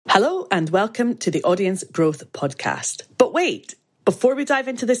Hello and welcome to the Audience Growth Podcast. But wait, before we dive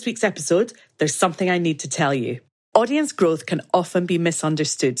into this week's episode, there's something I need to tell you. Audience growth can often be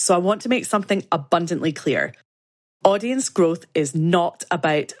misunderstood, so I want to make something abundantly clear. Audience growth is not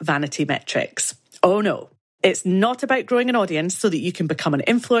about vanity metrics. Oh no, it's not about growing an audience so that you can become an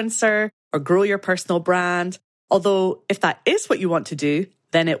influencer or grow your personal brand. Although if that is what you want to do,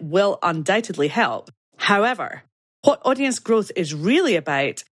 then it will undoubtedly help. However, what audience growth is really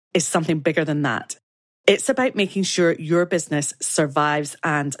about is something bigger than that. It's about making sure your business survives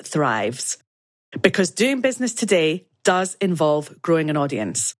and thrives. Because doing business today does involve growing an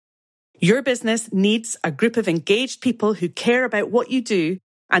audience. Your business needs a group of engaged people who care about what you do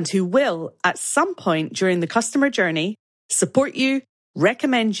and who will, at some point during the customer journey, support you,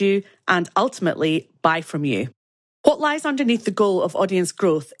 recommend you, and ultimately buy from you. What lies underneath the goal of audience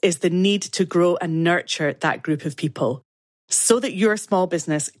growth is the need to grow and nurture that group of people, so that your small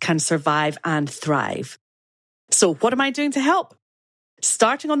business can survive and thrive. So what am I doing to help?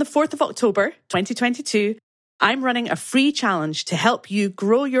 Starting on the 4th of October, 2022, I'm running a free challenge to help you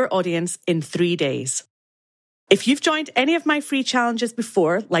grow your audience in 3 days. If you've joined any of my free challenges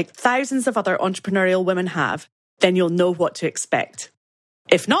before, like thousands of other entrepreneurial women have, then you'll know what to expect.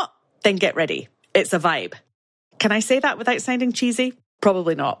 If not, then get ready. It's a vibe. Can I say that without sounding cheesy?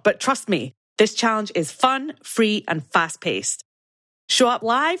 Probably not, but trust me. This challenge is fun, free, and fast-paced. Show up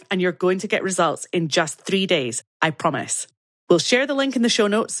live and you're going to get results in just 3 days, I promise. We'll share the link in the show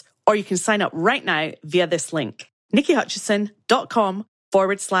notes, or you can sign up right now via this link,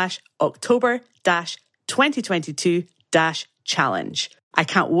 nikkihutchison.com/October-2022-challenge. I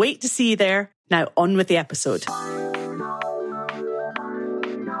can't wait to see you there. Now on with the episode.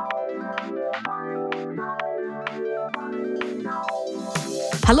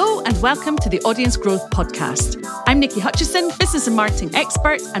 Hello and welcome to the Audience Growth Podcast. I'm Nikki Hutchison, business and marketing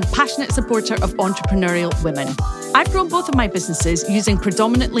expert and passionate supporter of entrepreneurial women. I've grown both of my businesses using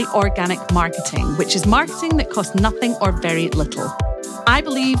predominantly organic marketing, which is marketing that costs nothing or very little. I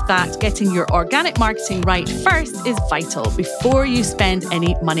believe that getting your organic marketing right first is vital before you spend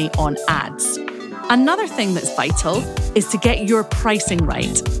any money on ads. Another thing that's vital is to get your pricing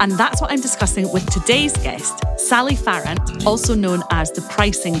right. And that's what I'm discussing with today's guest, Sally Farrant, also known as the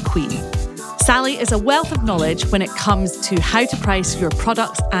Pricing Queen. Sally is a wealth of knowledge when it comes to how to price your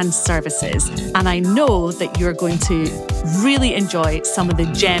products and services. And I know that you're going to really enjoy some of the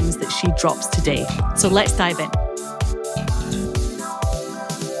gems that she drops today. So let's dive in.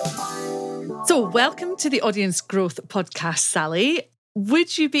 So welcome to the Audience Growth Podcast, Sally.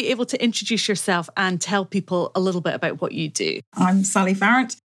 Would you be able to introduce yourself and tell people a little bit about what you do? I'm Sally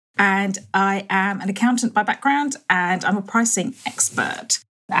Farrant and I am an accountant by background and I'm a pricing expert.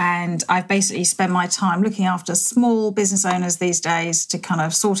 And I've basically spent my time looking after small business owners these days to kind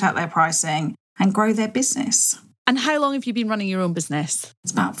of sort out their pricing and grow their business. And how long have you been running your own business?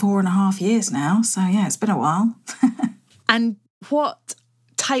 It's about 4.5 years now. So yeah, it's been a while. And what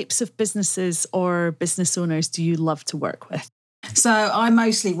types of businesses or business owners do you love to work with? So I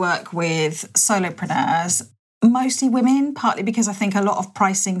mostly work with solopreneurs, mostly women, partly because I think a lot of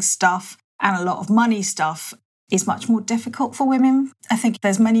pricing stuff and a lot of money stuff is much more difficult for women. I think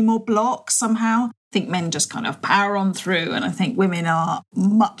there's many more blocks somehow. I think men just kind of power on through, and I think women are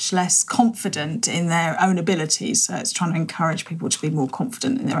much less confident in their own abilities. So it's trying to encourage people to be more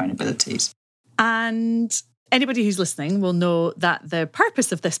confident in their own abilities. And anybody who's listening will know that the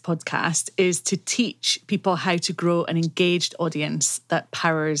purpose of this podcast is to teach people how to grow an engaged audience that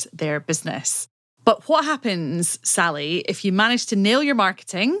powers their business. But what happens, Sally, if you manage to nail your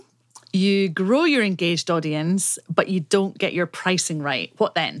marketing, you grow your engaged audience, but you don't get your pricing right?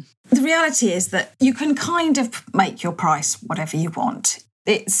 What then? The reality is that you can kind of make your price whatever you want.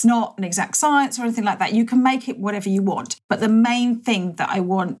 It's not an exact science or anything like that. You can make it whatever you want. But the main thing that I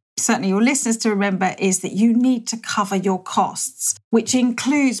want certainly your listeners to remember is that you need to cover your costs, which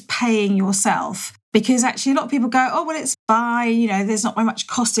includes paying yourself. Because actually a lot of people go, oh, well, it's fine. There's not very much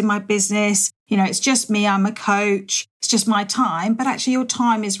cost in my business. It's just me. I'm a coach. It's just my time. But actually your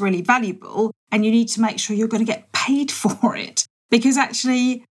time is really valuable and you need to make sure you're going to get paid for it. Because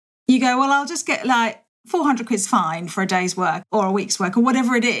actually you go, well, I'll just get like 400 quid's fine for a day's work or a week's work or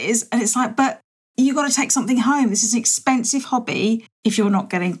whatever it is. And it's like, but you got to take something home. This is an expensive hobby if you're not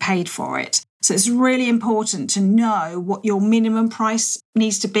getting paid for it. So it's really important to know what your minimum price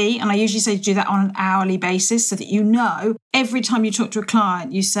needs to be. And I usually say to do that on an hourly basis so that you know every time you talk to a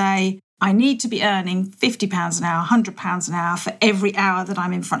client, you say, I need to be earning £50 an hour, £100 an hour for every hour that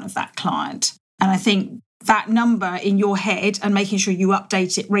I'm in front of that client. And I think that number in your head and making sure you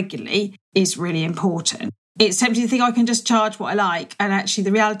update it regularly is really important. it's tempting to think I can just charge what I like. And actually,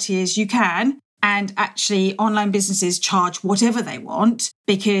 the reality is you can. And actually, online businesses charge whatever they want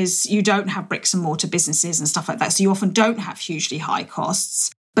because you don't have bricks and mortar businesses and stuff like that. So you often don't have hugely high costs.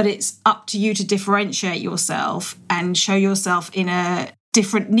 But it's up to you to differentiate yourself and show yourself in a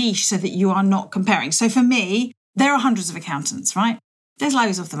different niche so that you are not comparing. So for me, there are hundreds of accountants, right? There's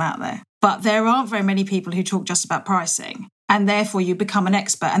loads of them out there. But there aren't very many people who talk just about pricing. And therefore, you become an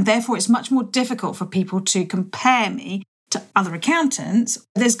expert. And therefore, it's much more difficult for people to compare me to other accountants.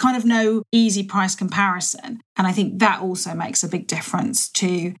 There's kind of no easy price comparison. And I think that also makes a big difference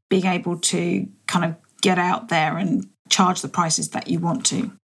to being able to kind of get out there and charge the prices that you want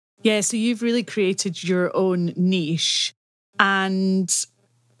to. Yeah, so you've really created your own niche. And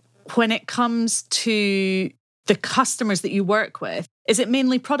when it comes to the customers that you work with, is it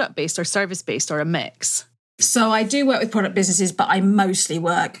mainly product-based or service-based or a mix? So I do work with product businesses, but I mostly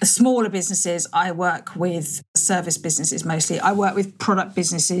work smaller businesses. I work with service businesses mostly. I work with product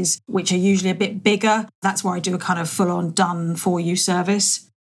businesses, which are usually a bit bigger. That's where I do a kind of full-on done-for-you service.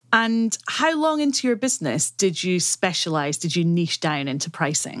 And how long into your business did you specialise? Did you niche down into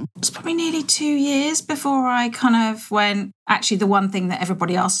pricing? It's probably nearly 2 years before I kind of went, actually, the one thing that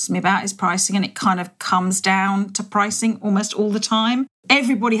everybody asks me about is pricing, and it kind of comes down to pricing almost all the time.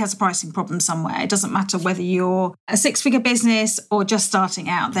 Everybody has a pricing problem somewhere. It doesn't matter whether you're a six-figure business or just starting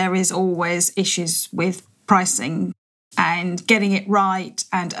out. There is always issues with pricing. And getting it right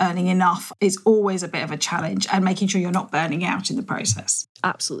and earning enough is always a bit of a challenge, and making sure you're not burning out in the process.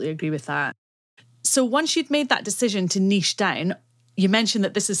 Absolutely agree with that. So once you'd made that decision to niche down, you mentioned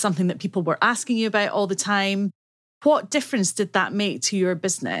that this is something that people were asking you about all the time. What difference did that make to your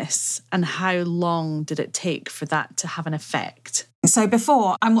business, and how long did it take for that to have an effect? So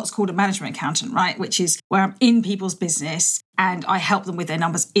before, I'm what's called a management accountant, right? Which is where I'm in people's business and I help them with their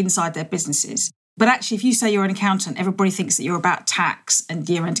numbers inside their businesses. But actually, if you say you're an accountant, everybody thinks that you're about tax and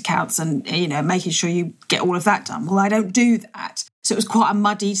year-end accounts and, making sure you get all of that done. Well, I don't do that. So it was quite a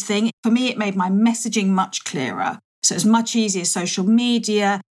muddied thing. For me, it made my messaging much clearer. So it's much easier, social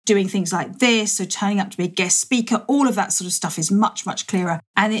media, doing things like this, so turning up to be a guest speaker, all of that sort of stuff is much, much clearer.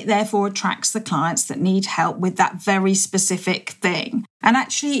 And it therefore attracts the clients that need help with that very specific thing. And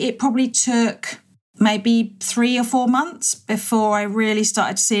actually, it probably took maybe 3 or 4 months before I really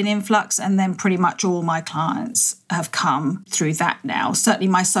started to see an influx, and then pretty much all my clients have come through that now. Certainly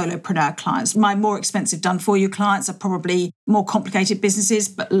my solopreneur clients. My more expensive done-for-you clients are probably more complicated businesses,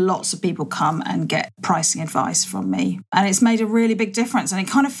 but lots of people come and get pricing advice from me. And it's made a really big difference. And it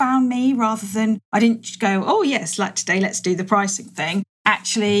kind of found me rather than, I didn't go, oh yes, like today, let's do the pricing thing.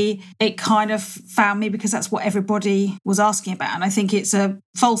 Actually, it kind of found me because that's what everybody was asking about. And I think it's a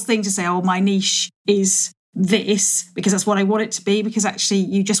false thing to say, oh, my niche is this, because that's what I want it to be. Because actually,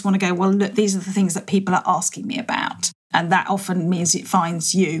 you just want to go, well, look, these are the things that people are asking me about. And that often means it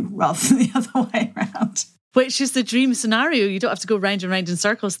finds you rather than the other way around. Which is the dream scenario. You don't have to go round and round in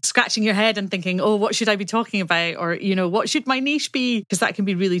circles, scratching your head and thinking, oh, what should I be talking about? Or, what should my niche be? Because that can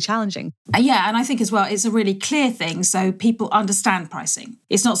be really challenging. Yeah, and I think as well, it's a really clear thing. So people understand pricing.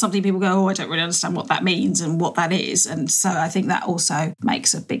 It's not something people go, oh, I don't really understand what that means and what that is. And so I think that also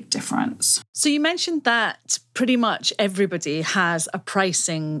makes a big difference. So you mentioned that pretty much everybody has a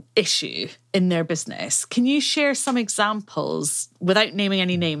pricing issue in their business. Can you share some examples, without naming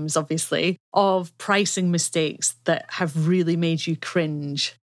any names, obviously, of pricing mistakes that have really made you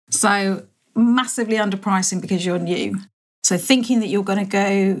cringe? So massively underpricing because you're new. So thinking that you're going to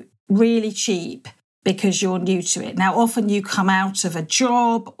go really cheap because you're new to it. Now, often you come out of a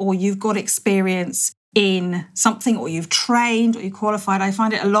job or you've got experience in something, or you've trained or you qualified. I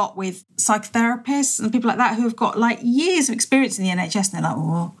find it a lot with psychotherapists and people like that who have got like years of experience in the NHS, and they're like,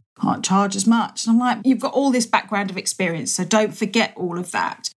 oh, can't charge as much. And I'm like, you've got all this background of experience, so don't forget all of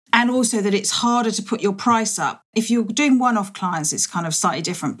that. And also that it's harder to put your price up. If you're doing one-off clients, it's kind of slightly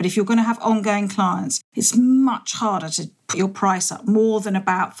different. But if you're going to have ongoing clients, it's much harder to put your price up more than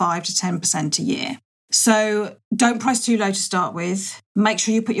about 5 to 10% a year. So don't price too low to start with. Make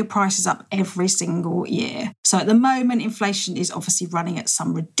sure you put your prices up every single year. So at the moment, inflation is obviously running at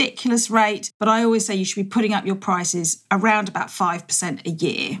some ridiculous rate, but I always say you should be putting up your prices around about 5% a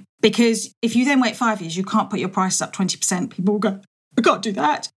year. Because if you then wait 5 years, you can't put your prices up 20%. People will go, I can't do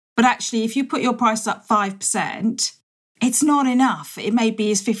that. But actually, if you put your price up 5%, it's not enough. It may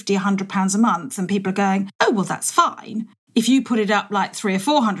be as £50, £100 a month, and people are going, oh, well, that's fine. If you put it up like 300 or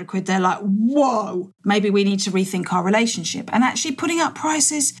 400 quid, they're like, whoa, maybe we need to rethink our relationship. And actually putting up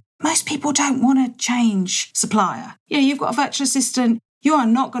prices, most people don't want to change supplier. You've got a virtual assistant. You are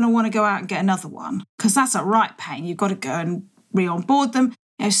not going to want to go out and get another one because that's a right pain. You've got to go and re-onboard them.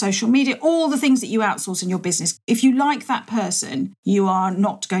 social media, all the things that you outsource in your business. If you like that person, you are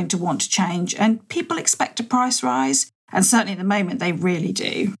not going to want to change. And people expect a price rise. And certainly at the moment, they really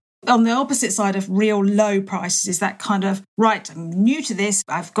do. On the opposite side of real low prices is that kind of, right, I'm new to this.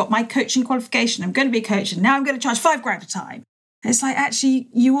 I've got my coaching qualification. I'm going to be a coach. And now I'm going to charge £5,000 a time. It's like, actually,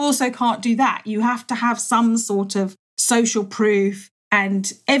 you also can't do that. You have to have some sort of social proof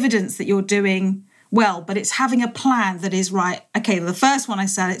and evidence that you're doing well, but it's having a plan that is right. Okay, the first one I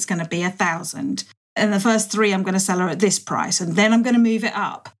sell, it's going to be 1,000. And the first 3, I'm going to sell her at this price. And then I'm going to move it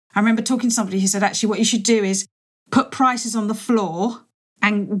up. I remember talking to somebody who said, actually, what you should do is put prices on the floor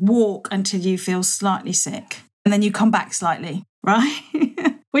and walk until you feel slightly sick. And then you come back slightly, right?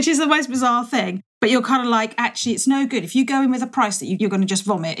 Which is the most bizarre thing. But you're kind of like, actually, it's no good. If you go in with a price that you're going to just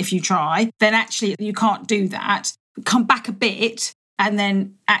vomit if you try, then actually you can't do that. Come back a bit. And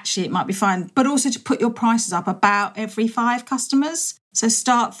then actually it might be fine. But also to put your prices up about every 5 customers. So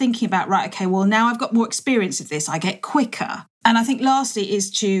start thinking about, right, okay, well, now I've got more experience of this. I get quicker. And I think lastly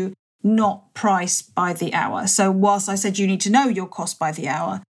is to not price by the hour. So whilst I said you need to know your cost by the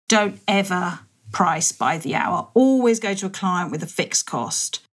hour, don't ever price by the hour. Always go to a client with a fixed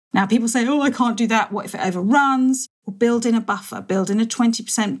cost. Now, people say, oh, I can't do that. What if it overruns? Well, build in a buffer. Build in a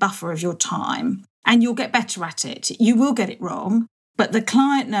 20% buffer of your time. And you'll get better at it. You will get it wrong. But the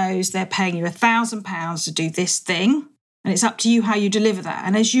client knows they're paying you £1,000 to do this thing, and it's up to you how you deliver that.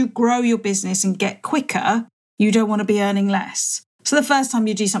 And as you grow your business and get quicker, you don't want to be earning less. So the first time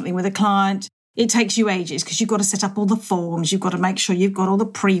you do something with a client, it takes you ages because you've got to set up all the forms, you've got to make sure you've got all the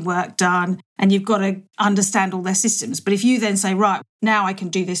pre-work done, and you've got to understand all their systems. But if you then say, right, now I can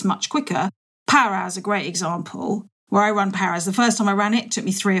do this much quicker, Power Hour is a great example. Where I run Power Hours, the first time I ran it, it took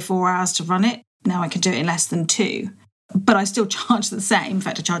me 3 or 4 hours to run it. Now I can do it in less than 2. But I still charge the same. In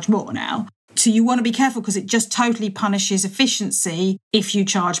fact, I charge more now. So you want to be careful because it just totally punishes efficiency if you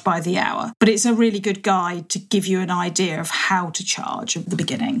charge by the hour. But it's a really good guide to give you an idea of how to charge at the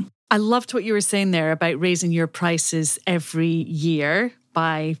beginning. I loved what you were saying there about raising your prices every year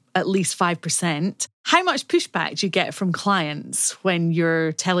by at least 5%. How much pushback do you get from clients when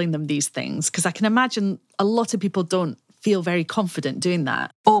you're telling them these things? Because I can imagine a lot of people don't feel very confident doing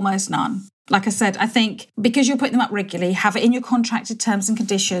that. Almost none. Like I said, I think because you're putting them up regularly, have it in your contracted terms and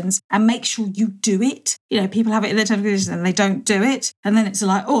conditions and make sure you do it. People have it in their terms and conditions and they don't do it. And then it's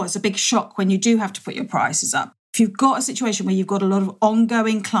like, oh, it's a big shock when you do have to put your prices up. If you've got a situation where you've got a lot of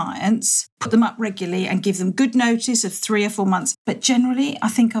ongoing clients, put them up regularly and give them good notice of 3 or 4 months. But generally, I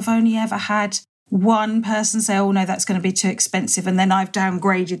think I've only ever had one person say, oh, no, that's going to be too expensive. And then I've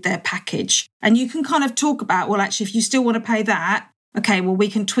downgraded their package. And you can kind of talk about, well, actually, if you still want to pay that, okay, well, we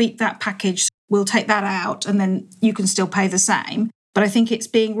can tweak that package. We'll take that out and then you can still pay the same. But I think it's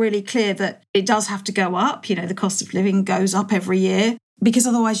being really clear that it does have to go up. The cost of living goes up every year because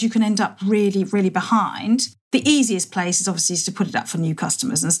otherwise you can end up really, really behind. The easiest place is obviously to put it up for new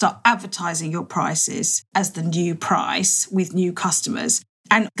customers and start advertising your prices as the new price with new customers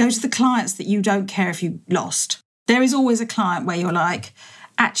and go to the clients that you don't care if you lost. There is always a client where you're like,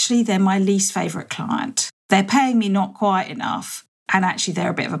 actually, they're my least favourite client. They're paying me not quite enough. And actually,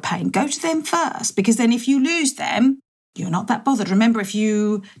 they're a bit of a pain. Go to them first, because then if you lose them, you're not that bothered. Remember, if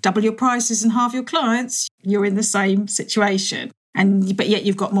you double your prices and halve your clients, you're in the same situation. But yet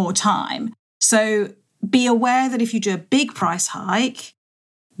you've got more time. So be aware that if you do a big price hike,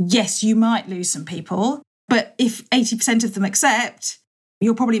 yes, you might lose some people. But if 80% of them accept,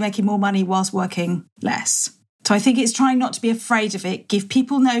 you're probably making more money whilst working less. So I think it's trying not to be afraid of it. Give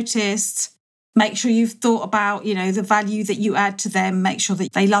people notice. Make sure you've thought about, the value that you add to them. Make sure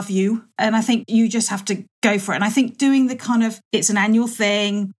that they love you. And I think you just have to go for it. And I think doing the kind of, it's an annual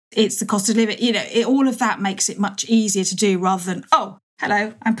thing, it's the cost of living, all of that makes it much easier to do rather than, oh,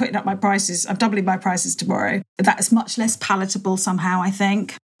 hello, I'm putting up my prices. I'm doubling my prices tomorrow. That is much less palatable somehow, I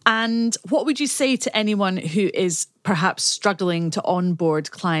think. And what would you say to anyone who is perhaps struggling to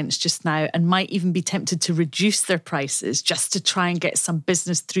onboard clients just now and might even be tempted to reduce their prices just to try and get some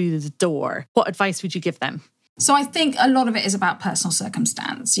business through the door? What advice would you give them? So I think a lot of it is about personal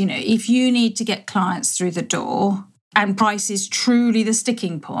circumstance. If you need to get clients through the door and price is truly the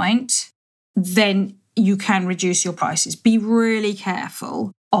sticking point, then you can reduce your prices. Be really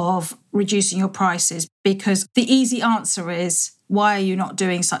careful of reducing your prices because the easy answer is, why are you not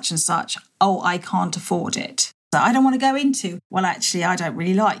doing such and such? Oh, I can't afford it. So I don't want to go into, well, actually, I don't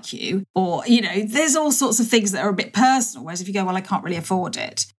really like you. Or, there's all sorts of things that are a bit personal. Whereas if you go, well, I can't really afford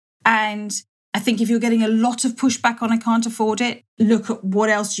it. And I think if you're getting a lot of pushback on I can't afford it, look at what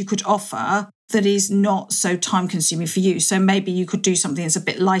else you could offer that is not so time consuming for you. So maybe you could do something that's a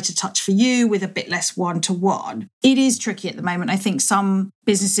bit lighter touch for you with a bit less one-to-one. It is tricky at the moment. I think some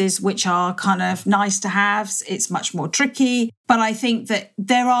businesses which are kind of nice to haves, it's much more tricky. But I think that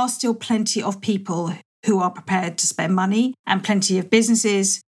there are still plenty of people who are prepared to spend money, and plenty of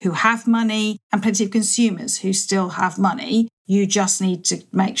businesses who have money, and plenty of consumers who still have money. You just need to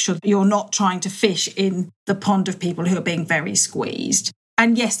make sure that you're not trying to fish in the pond of people who are being very squeezed.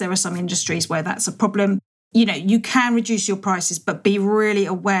 And yes, there are some industries where that's a problem. You know, you can reduce your prices, but be really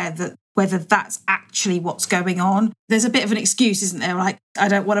aware that whether that's actually what's going on. There's a bit of an excuse, isn't there? Like, I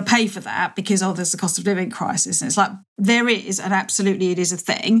don't want to pay for that because, there's a cost of living crisis. And it's like, there is, and absolutely it is a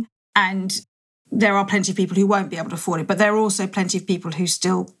thing. And there are plenty of people who won't be able to afford it, but there are also plenty of people who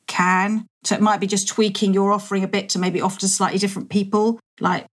still can. So it might be just tweaking your offering a bit to maybe offer to slightly different people,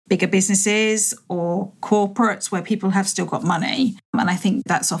 like bigger businesses or corporates where people have still got money. And I think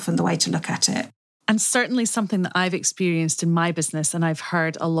that's often the way to look at it. And certainly something that I've experienced in my business, and I've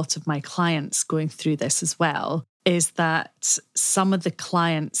heard a lot of my clients going through this as well, is that some of the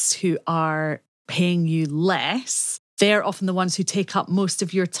clients who are paying you less, they're often the ones who take up most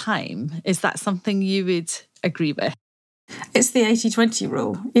of your time. Is that something you would agree with? It's the 80-20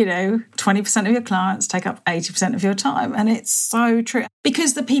 rule. 20% of your clients take up 80% of your time. And it's so true.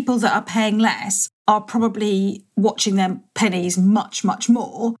 Because the people that are paying less are probably watching their pennies much, much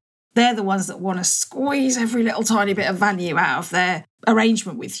more. They're the ones that want to squeeze every little tiny bit of value out of their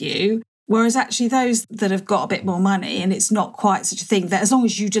arrangement with you. Whereas actually those that have got a bit more money, and it's not quite such a thing, that as long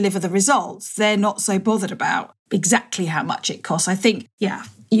as you deliver the results, they're not so bothered about exactly how much it costs. I think,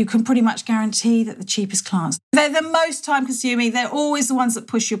 you can pretty much guarantee that the cheapest clients, they're the most time consuming. They're always the ones that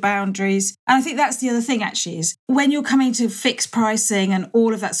push your boundaries. And I think that's the other thing actually, is when you're coming to fixed pricing and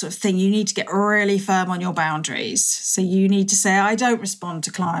all of that sort of thing, you need to get really firm on your boundaries. So you need to say, I don't respond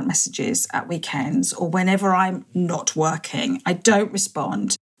to client messages at weekends or whenever I'm not working. I don't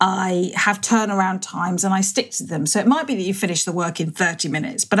respond. I have turnaround times and I stick to them. So it might be that you finish the work in 30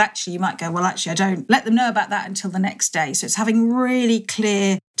 minutes, but actually you might go, well, actually, I don't let them know about that until the next day. So it's having really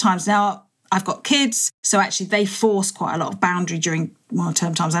clear times. Now, I've got kids, so actually they force quite a lot of boundary during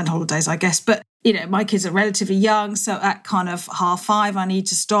term times and holidays, I guess. But, my kids are relatively young. So at kind of 5:30, I need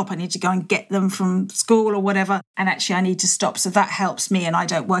to stop. I need to go and get them from school or whatever. And actually I need to stop. So that helps me. And I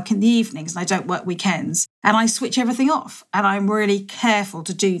don't work in the evenings and I don't work weekends. And I switch everything off. And I'm really careful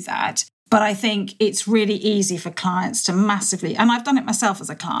to do that. But I think it's really easy for clients to massively, and I've done it myself as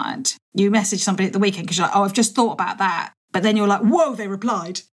a client. You message somebody at the weekend because you're like, I've just thought about that. But then you're like, whoa, they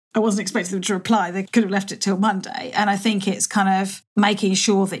replied. I wasn't expecting them to reply. They could have left it till Monday. And I think it's kind of making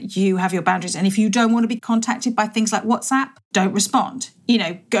sure that you have your boundaries. And if you don't want to be contacted by things like WhatsApp, don't respond.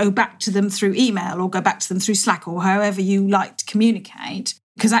 Go back to them through email or go back to them through Slack or however you like to communicate.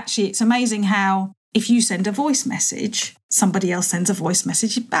 Because actually it's amazing how if you send a voice message, somebody else sends a voice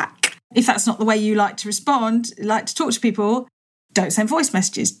message back. If that's not the way you like to respond, like to talk to people, don't send voice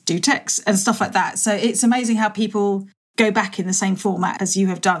messages, do text and stuff like that. So it's amazing how people go back in the same format as you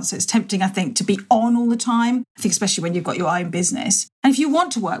have done. So it's tempting, I think, to be on all the time. I think especially when you've got your own business. And if you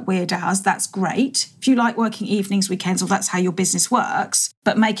want to work weird hours, that's great. If you like working evenings, weekends, or that's how your business works,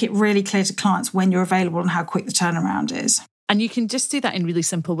 but make it really clear to clients when you're available and how quick the turnaround is. And you can just do that in really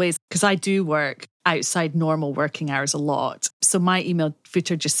simple ways, because I do work outside normal working hours a lot. So my email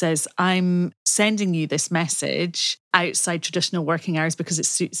footer just says, I'm sending you this message outside traditional working hours because it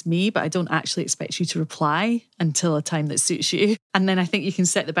suits me, but I don't actually expect you to reply until a time that suits you. And then I think you can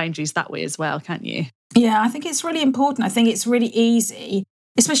set the boundaries that way as well, can't you? Yeah, I think it's really important. I think it's really easy.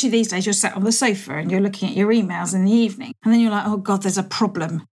 Especially these days, you're sat on the sofa and you're looking at your emails in the evening. And then you're like, oh God, there's a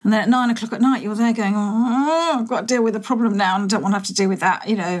problem. And then at 9 o'clock at night, you're there going, oh, I've got to deal with the problem now and I don't want to have to deal with that,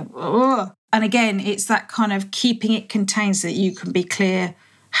 And again, it's that kind of keeping it contained so that you can be clear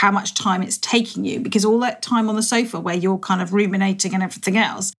how much time it's taking you. Because all that time on the sofa where you're kind of ruminating and everything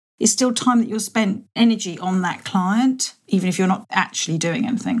else is still time that you'll spend energy on that client, even if you're not actually doing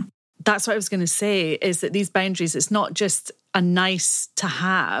anything. That's what I was going to say, is that these boundaries, it's not just a nice to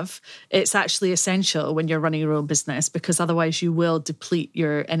have, it's actually essential when you're running your own business, because otherwise you will deplete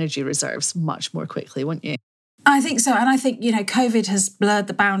your energy reserves much more quickly, won't you? I think so. And I think, COVID has blurred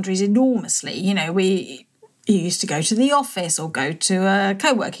the boundaries enormously. You used to go to the office or go to a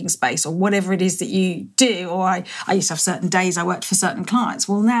co-working space or whatever it is that you do. Or I used to have certain days I worked for certain clients.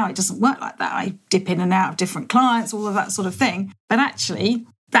 Well, now it doesn't work like that. I dip in and out of different clients, all of that sort of thing. But actually,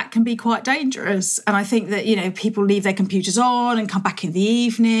 that can be quite dangerous. And I think that, people leave their computers on and come back in the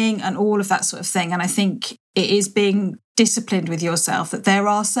evening and all of that sort of thing. And I think it is being disciplined with yourself that there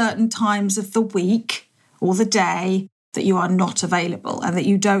are certain times of the week or the day that you are not available and that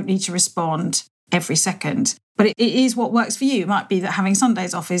you don't need to respond every second. But it is what works for you. It might be that having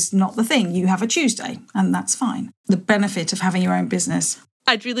Sundays off is not the thing. You have a Tuesday, and that's fine. The benefit of having your own business.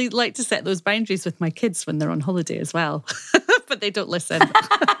 I'd really like to set those boundaries with my kids when they're on holiday as well, but they don't listen.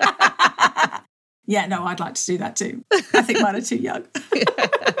 Yeah, no, I'd like to do that too. I think mine are too young.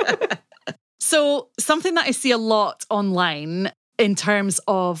 So something that I see a lot online in terms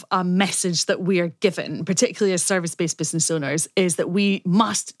of a message that we are given, particularly as service-based business owners, is that we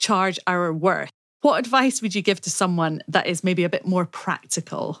must charge our worth. What advice would you give to someone that is maybe a bit more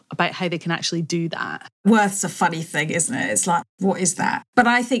practical about how they can actually do that? Worth's a funny thing, isn't it? It's like, what is that? But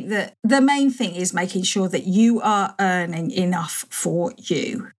I think that the main thing is making sure that you are earning enough for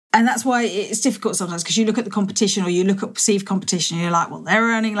you. And that's why it's difficult sometimes, because you look at the competition or you look at perceived competition and you're like, well, they're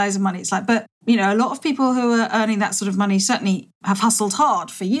earning loads of money. It's like, but, you know, a lot of people who are earning that sort of money certainly have hustled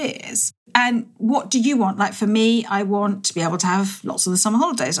hard for years. And what do you want? Like for me, I want to be able to have lots of the summer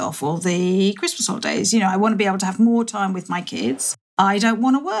holidays off or the Christmas holidays. You know, I want to be able to have more time with my kids. I don't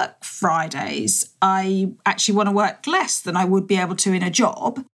want to work Fridays. I actually want to work less than I would be able to in a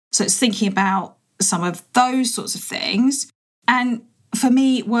job. So it's thinking about some of those sorts of things. And for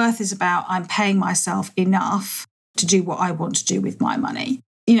me, worth is about I'm paying myself enough to do what I want to do with my money.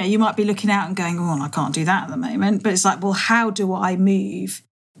 You know, you might be looking out and going, oh, well, I can't do that at the moment. But it's like, well, how do I move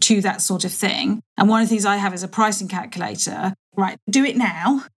to that sort of thing? And one of the things I have is a pricing calculator. Right, do it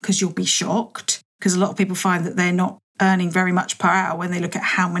now because you'll be shocked, because a lot of people find that they're not earning very much per hour when they look at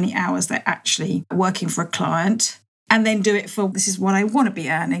how many hours they're actually working for a client. And then do it for, this is what I want to be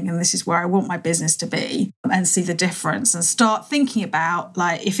earning and this is where I want my business to be, and see the difference and start thinking about,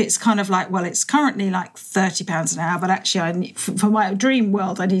 like, if it's kind of like, well, it's currently like £30 an hour, but actually I need, for my dream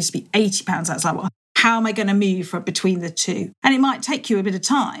world, I need to be £80. That's like, well, how am I going to move between the two? And it might take you a bit of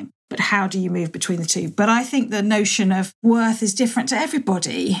time, but how do you move between the two? But I think the notion of worth is different to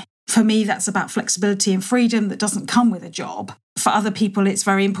everybody. For me, that's about flexibility and freedom that doesn't come with a job. For other people, it's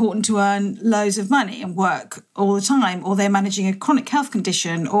very important to earn loads of money and work all the time, or they're managing a chronic health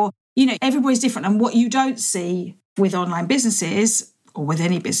condition, or, you know, everybody's different. And what you don't see with online businesses, or with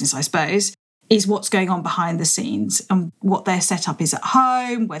any business, I suppose, is what's going on behind the scenes and what their setup is at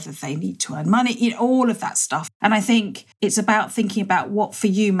home, whether they need to earn money, you know, all of that stuff. And I think it's about thinking about what for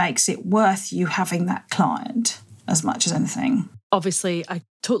you makes it worth you having that client as much as anything. Obviously, I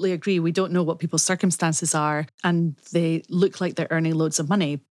totally agree. We don't know what people's circumstances are and they look like they're earning loads of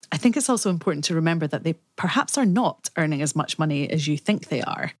money. I think it's also important to remember that they perhaps are not earning as much money as you think they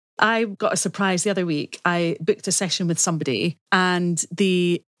are. I got a surprise the other week. I booked a session with somebody and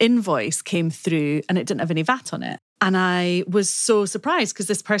the invoice came through and it didn't have any VAT on it. And I was so surprised because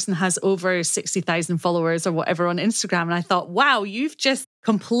this person has over 60,000 followers or whatever on Instagram. And I thought, wow, you've just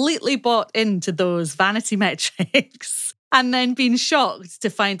completely bought into those vanity metrics. And then been shocked to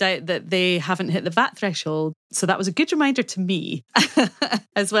find out that they haven't hit the VAT threshold. So that was a good reminder to me,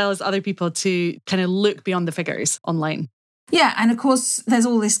 as well as other people, to kind of look beyond the figures online. Yeah, and of course, there's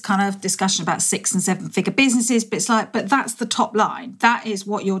all this kind of discussion about 6 and 7 figure businesses, but it's like, but that's the top line. That is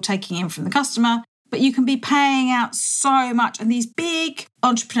what you're taking in from the customer. But you can be paying out so much. And these big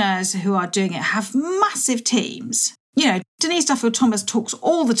entrepreneurs who are doing it have massive teams. You know, Denise Duffield-Thomas talks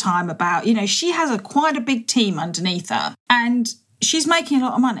all the time about, you know, she has quite a big team underneath her and she's making a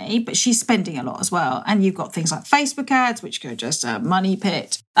lot of money, but she's spending a lot as well. And you've got things like Facebook ads, which go just a money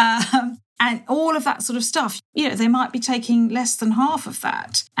pit, and all of that sort of stuff. You know, they might be taking less than half of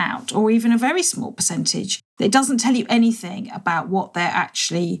that out, or even a very small percentage. It doesn't tell you anything about what they're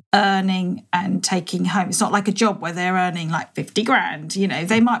actually earning and taking home. It's not like a job where they're earning like 50 grand. You know,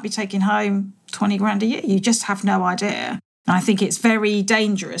 they might be taking home 20 grand a year. You just have no idea. And I think it's very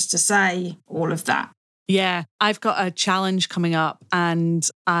dangerous to say all of that. Yeah, I've got a challenge coming up and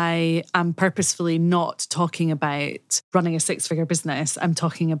I am purposefully not talking about running a 6-figure business. I'm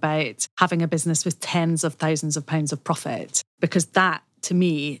talking about having a business with tens of thousands of pounds of profit, because that to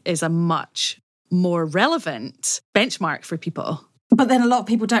me is a much more relevant benchmark for people. But then a lot of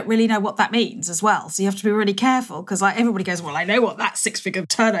people don't really know what that means as well. So you have to be really careful, because like everybody goes, well, I know what that 6-figure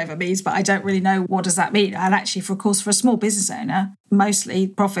turnover means, but I don't really know what does that mean. And actually, for a small business owner, mostly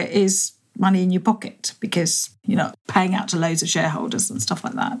profit is money in your pocket because you're not paying out to loads of shareholders and stuff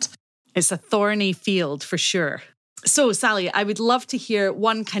like that. It's a thorny field for sure. So, Sally, I would love to hear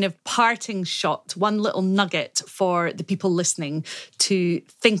one kind of parting shot, one little nugget for the people listening to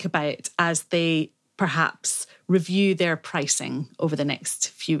think about as they perhaps review their pricing over the next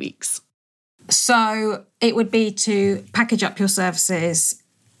few weeks. So it would be to package up your services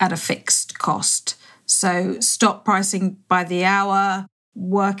at a fixed cost. So stop pricing by the hour,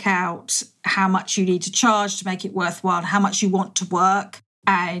 work out how much you need to charge to make it worthwhile, how much you want to work,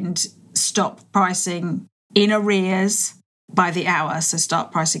 and stop pricing in arrears by the hour. So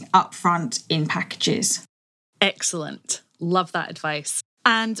start pricing upfront in packages. Excellent. Love that advice.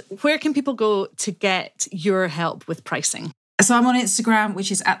 And where can people go to get your help with pricing? So I'm on Instagram,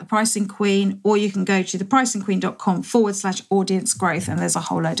 which is @thepricingqueen, or you can go to thepricingqueen.com/audience growth. And there's a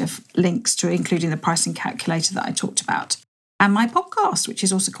whole load of links to including the pricing calculator that I talked about. And my podcast, which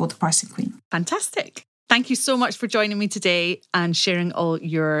is also called The Pricing Queen. Fantastic. Thank you so much for joining me today and sharing all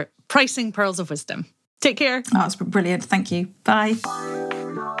your pricing pearls of wisdom. Take care. Oh, it's brilliant. Thank you. Bye.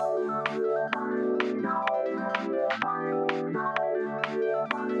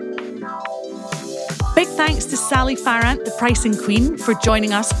 Big thanks to Sally Farrant, the pricing queen, for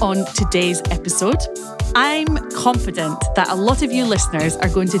joining us on today's episode. I'm confident that a lot of you listeners are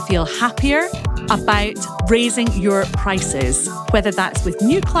going to feel happier about raising your prices, whether that's with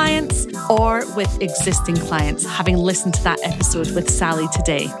new clients or with existing clients, having listened to that episode with Sally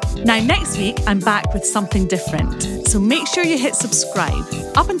today. Now, next week, I'm back with something different. So make sure you hit subscribe.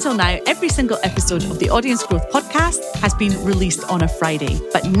 Up until now, every single episode of the Audience Growth Podcast has been released on a Friday.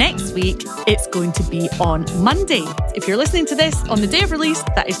 But next week, it's going to be on Monday. If you're listening to this on the day of release,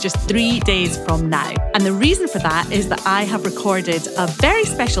 that is just 3 days from now. And the reason for that is that I have recorded a very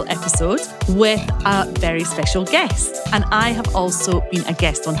special episode with a very special guest. And I have also been a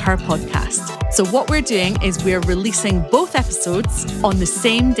guest on her podcast. So what we're doing is we're releasing both episodes on the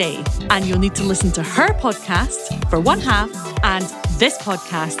same day. And you'll need to listen to her podcast for one half and this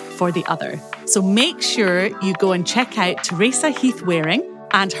podcast for the other. So make sure you go and check out Teresa Heath Waring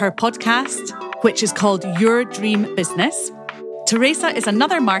and her podcast, which is called Your Dream Business. Teresa is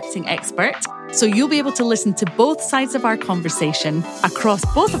another marketing expert, so you'll be able to listen to both sides of our conversation across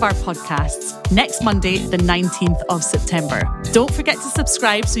both of our podcasts next Monday, the 19th of September. Don't forget to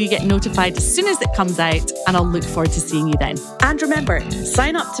subscribe so you get notified as soon as it comes out, and I'll look forward to seeing you then. And remember,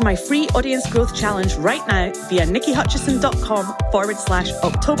 sign up to my free Audience Growth Challenge right now via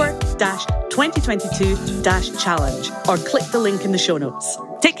nikkihutchison.com/October-2022-challenge or click the link in the show notes.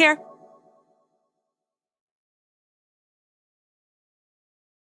 Take care.